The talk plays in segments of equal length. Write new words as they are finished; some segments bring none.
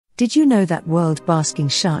Did you know that World Basking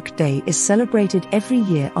Shark Day is celebrated every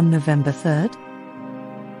year on November 3rd?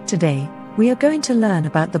 Today, we are going to learn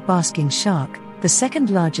about the basking shark, the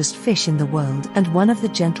second largest fish in the world and one of the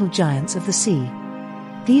gentle giants of the sea.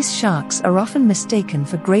 These sharks are often mistaken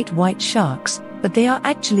for great white sharks, but they are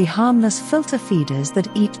actually harmless filter feeders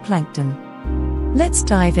that eat plankton. Let's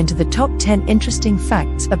dive into the top 10 interesting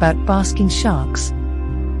facts about basking sharks.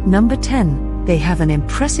 Number 10. They have an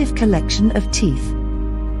impressive collection of teeth.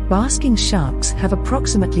 Basking sharks have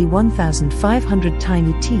approximately 1,500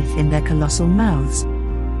 tiny teeth in their colossal mouths.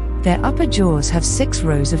 Their upper jaws have 6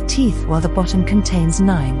 rows of teeth while the bottom contains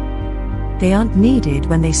 9. They aren't needed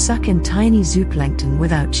when they suck in tiny zooplankton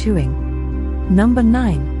without chewing. Number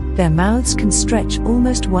 9. Their mouths can stretch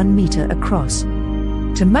almost 1 meter across.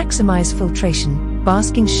 To maximize filtration,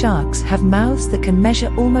 basking sharks have mouths that can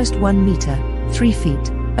measure almost 1 meter, 3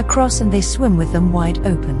 feet, across, and they swim with them wide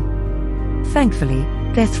open. Thankfully,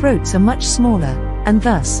 their throats are much smaller, and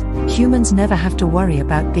thus, humans never have to worry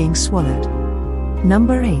about being swallowed.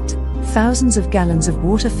 Number 8. Thousands of gallons of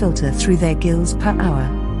water filter through their gills per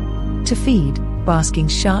hour. To feed, basking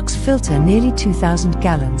sharks filter nearly 2,000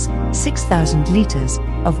 gallons, 6,000 liters,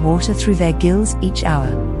 of water through their gills each hour.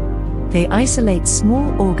 They isolate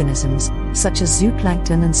small organisms, such as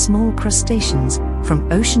zooplankton and small crustaceans,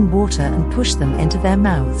 from ocean water and push them into their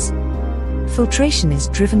mouths. Filtration is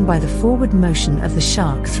driven by the forward motion of the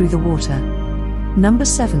shark through the water. Number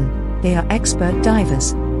 7. They are expert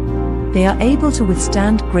divers. They are able to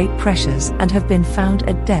withstand great pressures and have been found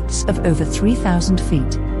at depths of over 3,000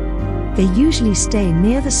 feet. They usually stay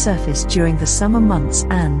near the surface during the summer months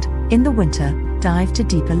and, in the winter, dive to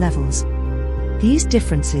deeper levels. These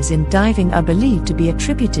differences in diving are believed to be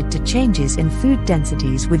attributed to changes in food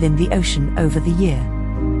densities within the ocean over the year.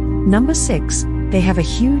 Number 6. They have a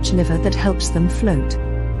huge liver that helps them float.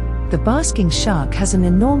 The basking shark has an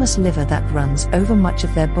enormous liver that runs over much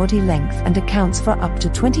of their body length and accounts for up to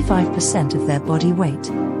 25% of their body weight.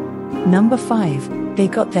 Number 5. They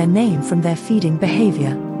got their name from their feeding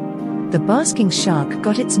behavior. The basking shark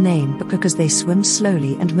got its name because they swim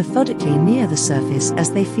slowly and methodically near the surface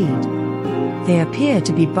as they feed. They appear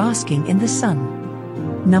to be basking in the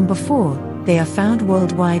sun. Number 4. They are found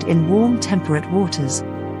worldwide in warm temperate waters.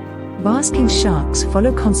 Basking sharks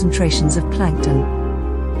follow concentrations of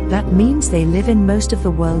plankton. That means they live in most of the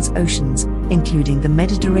world's oceans, including the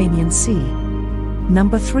Mediterranean Sea.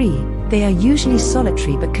 Number 3. They are usually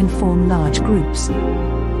solitary but can form large groups.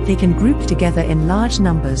 They can group together in large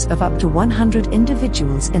numbers of up to 100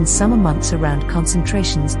 individuals in summer months around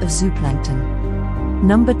concentrations of zooplankton.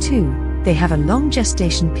 Number 2. They have a long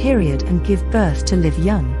gestation period and give birth to live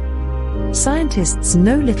young. Scientists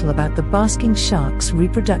know little about the basking shark's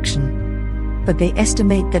reproduction, but they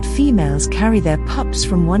estimate that females carry their pups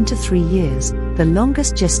from 1 to 3 years, the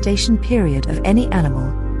longest gestation period of any animal,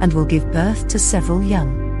 and will give birth to several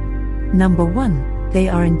young. Number 1. They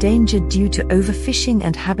are endangered due to overfishing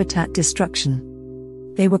and habitat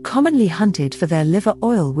destruction. They were commonly hunted for their liver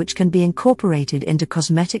oil, which can be incorporated into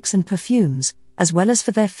cosmetics and perfumes, as well as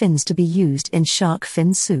for their fins to be used in shark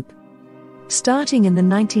fin soup. Starting in the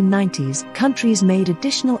 1990s, countries made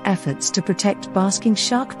additional efforts to protect basking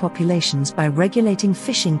shark populations by regulating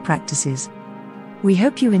fishing practices. We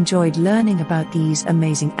hope you enjoyed learning about these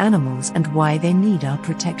amazing animals and why they need our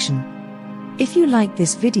protection. If you liked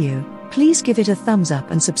this video, please give it a thumbs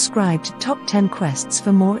up and subscribe to Top 10 Quests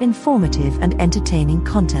for more informative and entertaining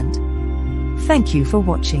content. Thank you for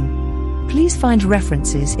watching. Please find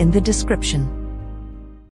references in the description.